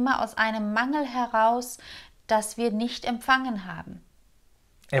kommt das immer aus einem Mangel heraus, das wir nicht empfangen haben.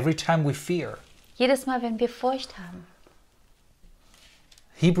 Every time we fear. Jedes Mal, wenn wir Furcht haben.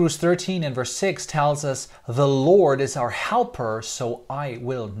 Hebrews 13 and verse 6 tells us, "The Lord is our helper, so I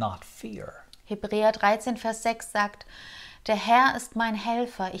will not fear." Hebräer 13, Vers 6 sagt, der Herr ist mein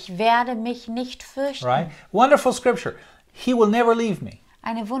Helfer, ich werde mich nicht fürchten. Right? Wonderful scripture. He will never leave me.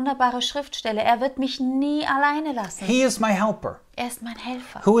 Eine wunderbare Schriftstelle, er wird mich nie alleine lassen. He is my helper. Er ist mein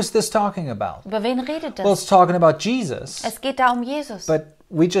Helfer. Who is this talking about? Über wen redet Well, it's das? talking about Jesus. Es geht da um Jesus. But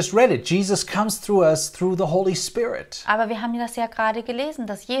we just read it. Jesus comes through us through the Holy Spirit. Aber wir haben das ja gerade gelesen,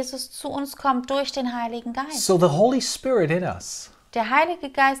 dass Jesus zu uns kommt durch den Heiligen Geist. So the Holy Spirit in us Der Heilige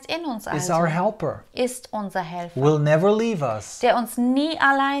Geist in uns is our also helper. ist unser Helfer, Will never leave us, der uns nie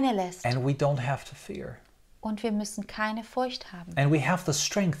alleine lässt. and we don't have to fear. Und wir müssen keine Furcht haben. And we have the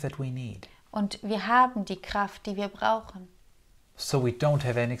strength that we need. Und wir haben die Kraft, die wir brauchen. So we don't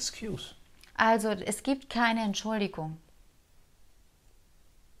have any excuse. Also es gibt keine Entschuldigung.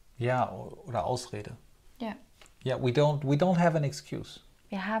 Ja, oder Ausrede. Ja. Yeah, we don't have an excuse.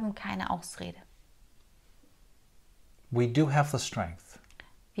 Wir haben keine Ausrede. We do have the strength.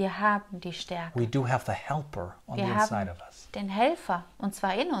 Wir haben die Stärke. We do have the helper on the Wir inside haben of us. den Helfer, und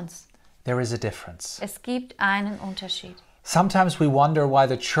zwar in uns. There is a difference. Es gibt einen Unterschied. Sometimes we wonder why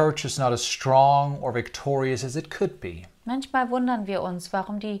the church is not as strong or victorious as it could be. Manchmal wundern wir uns,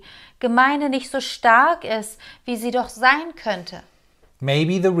 warum die Gemeinde nicht so stark ist, wie sie doch sein könnte.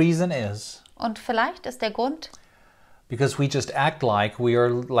 Maybe the reason is Und vielleicht ist der Grund, because we just act like we are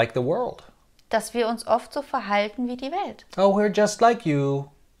like the world. dass wir uns oft so verhalten wie die Welt. Oh, we're just like you.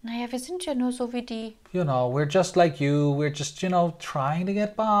 Naja, wir sind ja nur so wie die. You know, we're just like you. We're just, trying to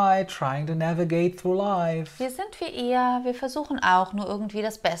get by, trying to navigate through life. Wir sind wie ihr, wir versuchen auch nur irgendwie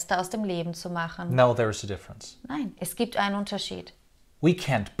das Beste aus dem Leben zu machen. No, there is a difference. Nein, es gibt einen Unterschied. We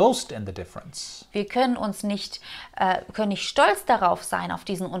can't boast in the difference, Wir können nicht stolz darauf sein, auf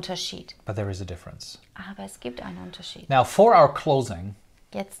diesen Unterschied. but there is a difference. Aber es gibt einen Unterschied. Now, for our closing,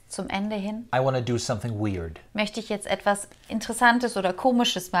 Jetzt zum Ende hin I want to do something weird. möchte ich jetzt etwas Interessantes oder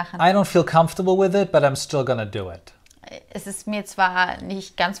Komisches machen. I don't feel comfortable with it, but I'm still going to do it. Es ist mir zwar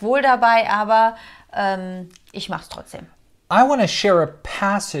nicht ganz wohl dabei, aber ich mache es trotzdem. I want to share a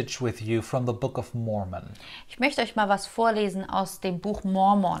passage with you from the Book of Mormon. Ich möchte euch mal was vorlesen aus dem Buch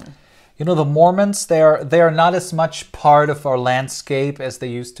Mormon. You know, the Mormons, they are not as much part of our landscape as they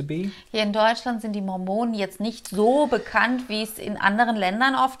used to be. Hier in Deutschland sind die Mormonen jetzt nicht so bekannt, wie es in anderen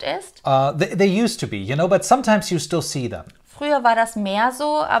Ländern oft ist. They used to be, but sometimes you still see them. Früher war das mehr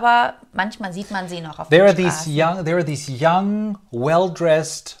so, aber manchmal sieht man sie noch auf There den are Straßen. these young,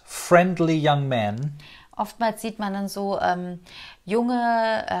 well-dressed, friendly young men Oftmals sieht man dann so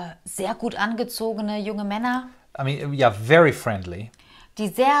junge, sehr gut angezogene junge Männer, I mean, yeah, very friendly. die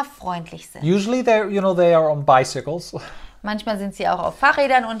sehr freundlich sind. Usually they are on bicycles, Manchmal sind sie auch auf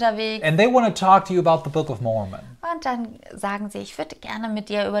Fahrrädern unterwegs. and they want to talk to you about the Book of Mormon. Und dann sagen sie, ich würde gerne mit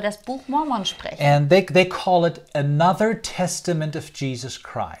dir über das Buch Mormon sprechen. And they call it another testament of Jesus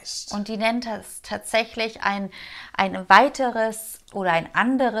Christ. Und die nennt das tatsächlich ein weiteres oder ein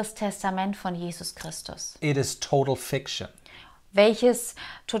anderes Testament von Jesus Christus, It is total fiction. welches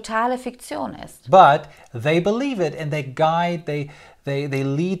totale Fiktion ist. But they believe it, and they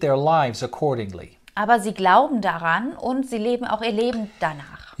lead their lives accordingly. Aber sie glauben daran und sie leben auch ihr Leben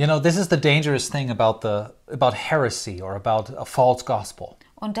danach. You know, this is the dangerous thing about heresy or about a false gospel.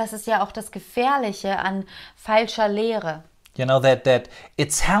 Und das ist ja auch das Gefährliche an falscher Lehre. You know, that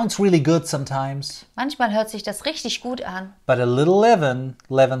it sounds really good sometimes, Manchmal hört sich das richtig gut an, but a little leaven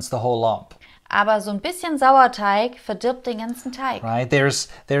leavens the whole lump, aber so ein bisschen Sauerteig verdirbt den ganzen Teig. right?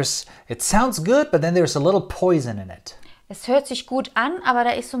 It sounds good, but then there's a little poison in it. Es hört sich gut an, aber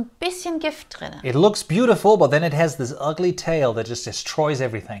da ist so ein bisschen Gift drin. It looks beautiful, but then it has this ugly tail that just destroys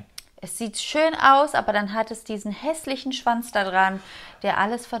everything. Es sieht schön aus, aber dann hat es diesen hässlichen Schwanz da dran, der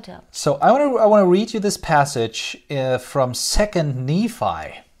alles verdirbt. So I want to read you this passage from 2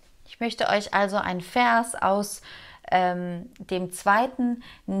 Nephi. Ich möchte euch also einen Vers aus dem 2.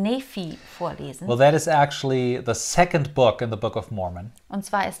 Nephi vorlesen. Well, that is actually the second book in the Book of Mormon. Und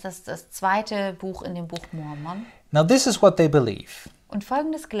zwar ist das das zweite Buch in dem Buch Mormon. Now this is what they believe. Und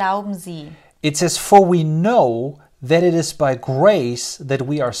Folgendes glauben sie. It says, "For we know that it is by grace that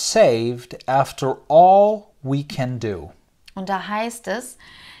we are saved after all we can do." Und da heißt es,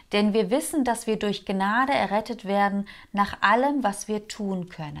 denn wir wissen, dass wir durch Gnade errettet werden nach allem, was wir tun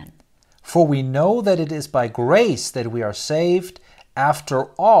können. For we know that it is by grace that we are saved after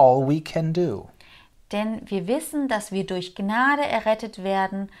all we can do. Denn wir wissen, dass wir durch Gnade errettet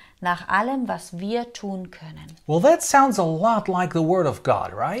werden nach allem, was wir tun können. Well, that sounds a lot like the Word of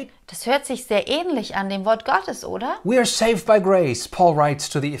God, right? Das hört sich sehr ähnlich an dem Wort Gottes, oder? We are saved by grace, Paul writes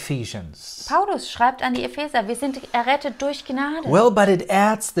to the Ephesians. Paulus schreibt an die Epheser, wir sind errettet durch Gnade. Well, but it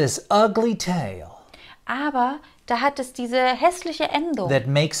adds this ugly tail Aber da hat es diese hässliche Endung, that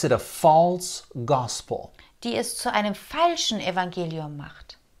makes it a false gospel. die es zu einem falschen Evangelium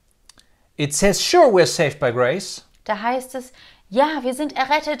macht. It says, sure, we're saved by grace, Da heißt es, ja, wir sind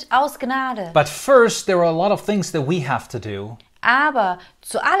errettet aus Gnade. but first there are a lot of things that we have to do, Aber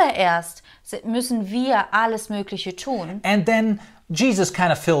zuallererst müssen wir alles Mögliche tun and then Jesus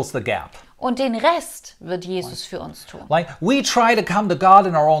kind of fills the gap. und den Rest wird Jesus für uns tun. Like, we try to come to God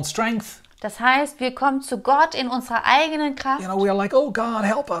in our own strength. Das heißt, wir kommen zu Gott in unserer eigenen Kraft You know, we are like, oh, God,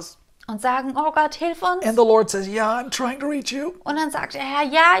 help us. und sagen, oh Gott, hilf uns. And the Lord says, yeah, I'm trying to reach you. Und dann sagt der Herr,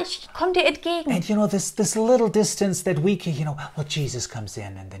 ja, ich komme dir entgegen. And you know, this little distance that we can, well, Jesus comes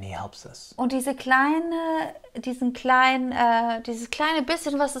in and then he helps us. Und dieses kleine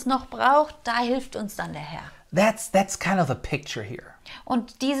bisschen, was es noch braucht, da hilft uns dann der Herr. That's kind of the picture here.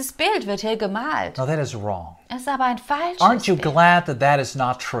 Und dieses Bild wird hier gemalt. No, that is wrong. Es ist aber ein falsches Aren't you Bild. glad that that is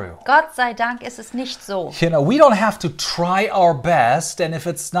not true? Gott sei Dank ist es nicht so. You know, we don't have to try our best, and if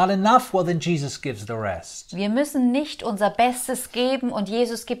it's not enough, well, then Jesus gives the rest. Wir müssen nicht unser Bestes geben und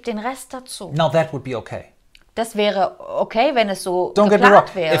Jesus gibt den Rest dazu. Now, that would be okay. Das wäre okay, wenn es so Don't get me wrong.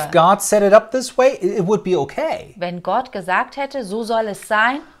 geplant wäre. If God set it up this way, it would be okay. Wenn Gott gesagt hätte, so soll es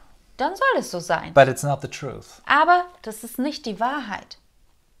sein, dann soll es so sein. But it's not the truth. Aber das ist nicht die Wahrheit.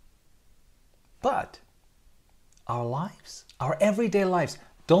 But our lives, our everyday lives,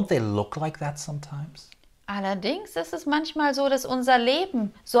 don't they look like that sometimes? Allerdings ist es manchmal so, dass unser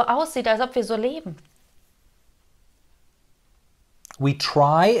Leben so aussieht, als ob wir so leben. We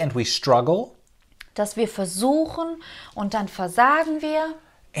try and we struggle, Dass wir versuchen und dann versagen wir.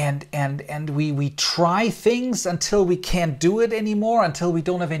 and we try things until we can't do it anymore, until we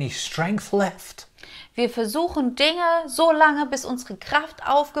don't have any strength left. Wir versuchen Dinge so lange, bis unsere Kraft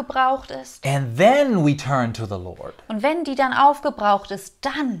aufgebraucht ist. And then we turn to the Lord. Und wenn die dann aufgebraucht ist,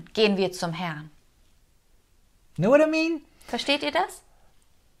 dann gehen wir zum Herrn. Know what I mean? Versteht ihr das?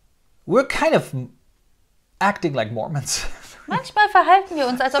 We're kind of acting like Mormons. Manchmal verhalten wir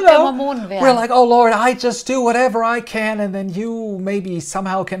uns, als ob You wir know, Mormonen we're wären. like, oh Lord, I just do whatever I can, and then you maybe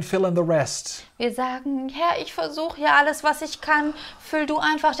somehow can fill in the rest. Wir sagen, Herr, ich versuche hier alles, was ich kann. Füll du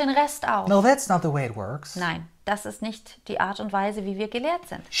einfach den Rest auf. No, that's not the way it works. Nein, das ist nicht die Art und Weise, wie wir gelehrt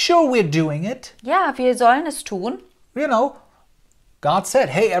sind. Sure, we're doing it. Ja, wir sollen es tun. You know, God said,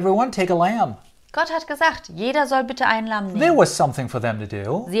 hey, everyone, take a lamb. Gott hat gesagt, jeder soll bitte ein Lamm There nehmen. was something for them to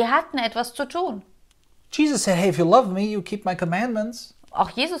do. Sie hatten etwas zu tun. Jesus said, hey, if you love me, you keep my commandments. Auch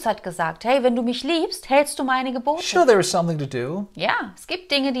Jesus hat gesagt, hey, wenn du mich liebst, hältst du meine Gebote. Sure, there is something to do. Ja, es gibt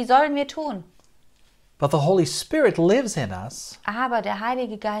Dinge, die sollen wir tun. But the Holy Spirit lives in us, Aber der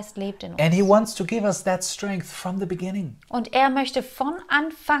Heilige Geist lebt in uns. and He wants to give us that strength from the beginning. Und er möchte von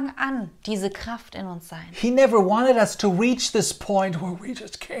Anfang an diese Kraft in uns sein. He never wanted us to reach this point where we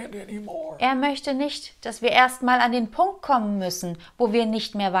just can't anymore. Er möchte nicht, dass wir erst mal an den Punkt kommen müssen, wo wir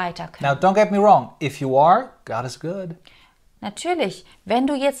nicht mehr weiter Now, können. don't get me wrong. If you are, God is good. Natürlich, wenn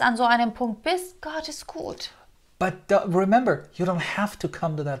du jetzt an so einem Punkt bist, Gott ist gut. But remember, you don't have to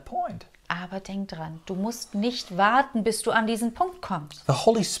come to that point. Aber denk dran, du musst nicht warten, bis du an diesen Punkt kommst. The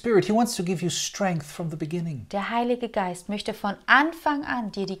Holy Spirit, He wants to give you strength from the beginning. Der Heilige Geist möchte von Anfang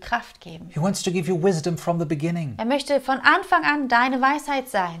an dir die Kraft geben. He wants to give you wisdom from the beginning. Er möchte von Anfang an deine Weisheit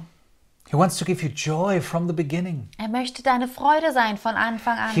sein. He wants to give you joy from the beginning. Er möchte deine Freude sein von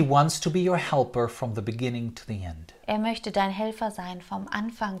Anfang He an. wants to be your helper from the beginning to the end. Er möchte dein Helfer sein vom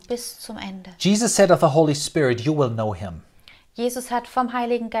Anfang bis zum Ende. Jesus said of the Holy Spirit, you will know Him. Jesus hat vom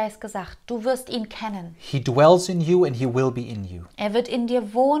Heiligen Geist gesagt, du wirst ihn kennen. He dwells in you and he will be in you. Er wird in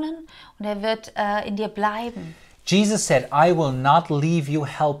dir wohnen und er wird in dir bleiben. Jesus said, I will not leave you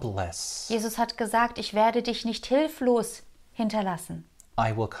helpless. Jesus hat gesagt, ich werde dich nicht hilflos hinterlassen.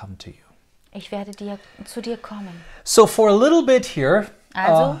 I will come to you. Ich werde zu dir kommen. So for a little bit here,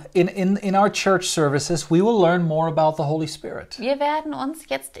 Also, in our church services, we will learn more about the Holy Spirit. wir werden uns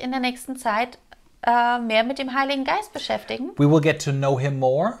jetzt in der nächsten Zeit mehr mit dem Heiligen Geist beschäftigen. We will get to know him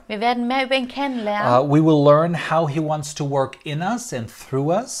more. Wir werden mehr über ihn kennenlernen. We will learn how he wants to work in us and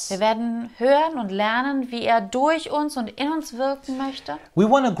through us. Wir werden hören und lernen, wie er durch uns und in uns wirken möchte. We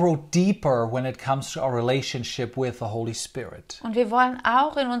want to grow deeper when it comes to our relationship with the Holy Spirit, Und wir wollen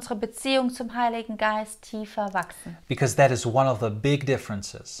auch in unserer Beziehung zum Heiligen Geist tiefer wachsen. because that is one of the big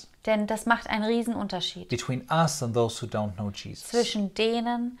differences Denn das macht einen Riesenunterschied between us and those who don't know Jesus. zwischen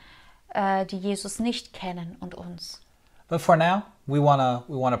denen, die Jesus nicht kennen, und uns. But for now, we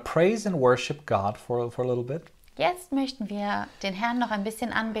wanna praise and worship God for a little bit. Jetzt möchten wir den Herrn noch ein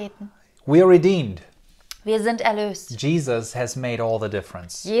bisschen anbeten. We are redeemed. Wir sind erlöst. Jesus has made all the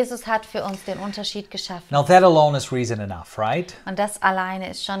difference. Jesus hat für uns den Unterschied geschaffen. Now that alone is reason enough, right? Und das alleine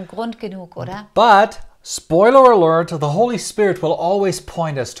ist schon Grund genug, oder? But, spoiler alert, the Holy Spirit will always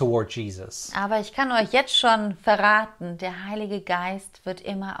point us toward Jesus. Aber ich kann euch jetzt schon verraten, der Heilige Geist wird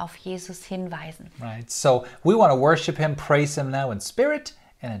immer auf Jesus hinweisen. Right? So we want to worship him, praise him now in spirit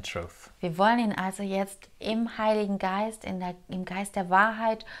and in truth. Wir wollen ihn also jetzt im Heiligen Geist, im Geist der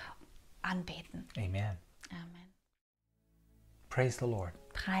Wahrheit anbeten. Amen. Amen. Praise the Lord.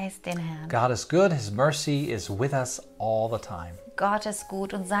 Preis den Herrn. God is good. His mercy is with us all the time. Gott ist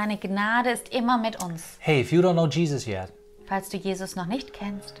gut und seine Gnade ist immer mit uns. Hey, if you don't know Jesus yet, Falls du Jesus noch nicht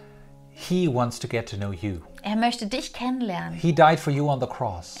kennst, he wants to get to know you. er möchte dich kennenlernen. He died for you on the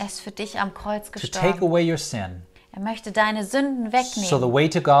cross Er ist für dich am Kreuz to take gestorben. away your sin Er möchte deine Sünden so the wegnehmen, way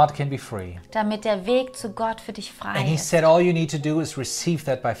to God can be free. damit der Weg zu Gott für dich frei And he ist. said all you need to do is receive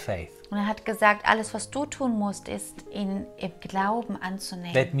that by faith. Und er hat gesagt, alles, was du tun musst, ist, ihn im Glauben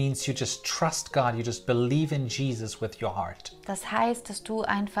anzunehmen. That means you just trust God. You just believe in Jesus with your heart. Das heißt, dass du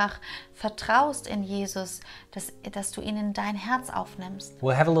einfach vertraust in Jesus, dass du ihn in dein Herz aufnimmst.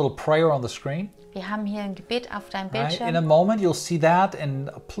 We'll have a little prayer on the screen. Wir haben hier ein Gebet auf deinem Right? In a Bildschirm. moment you'll see that,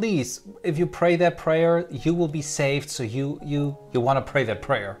 and please, if you pray that prayer, you will be saved, so you want to pray that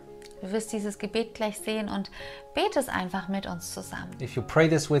prayer. Du wirst dieses Gebet gleich sehen und bete es einfach mit uns zusammen. If you pray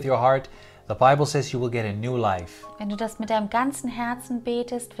this with your heart, the Bible says you will get a new life. Wenn du das mit deinem ganzen Herzen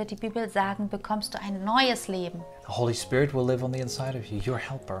betest, wird die Bibel sagen, bekommst du ein neues Leben. The Holy Spirit will live on the inside of you, your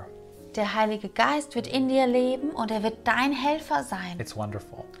helper. Der Heilige Geist wird in dir leben und er wird dein Helfer sein. It's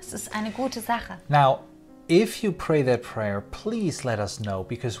wonderful. Es ist eine gute Sache. Now, if you pray that prayer, please let us know,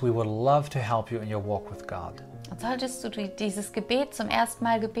 because we would love to help you in your walk with God. Und solltest du dieses Gebet zum ersten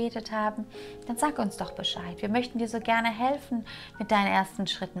Mal gebetet haben, dann sag uns doch Bescheid. Wir möchten dir so gerne helfen mit deinen ersten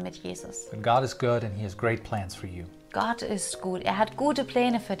Schritten mit Jesus. But God is good and he has great plans for you. Gott ist gut. Er hat gute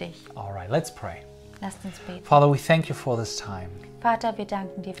Pläne für dich. All right, let's pray. Lasst uns beten. Father, we thank you for this time. Vater, wir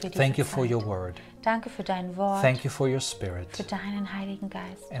danken dir für diese Thank you for Zeit. your word. Danke für dein Wort, Thank you for your für spirit. deinen Heiligen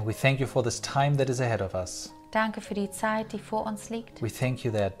Geist. And we thank you for this time that is ahead of us. Danke für die Zeit, die vor uns liegt. We thank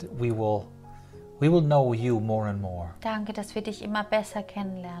you that we will know you more and more. Danke, dass wir dich immer besser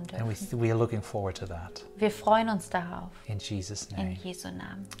kennenlernen And dürfen. we are looking forward to that. Wir freuen uns darauf. In Jesus' In name, Jesu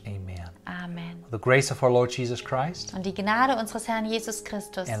Namen. amen. Amen. The grace of our Lord Jesus Christ Und die Gnade unseres Herrn Jesus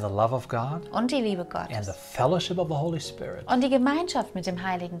Christus and the love of God und die Liebe and the Gottes fellowship of the Holy Spirit und die Gemeinschaft mit dem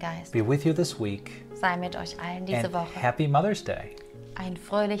Heiligen Geist be with you this week. sei mit euch allen diese And Woche. happy Mother's Day. Einen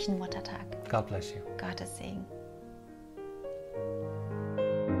fröhlichen Muttertag. God bless you. Gottes Segen.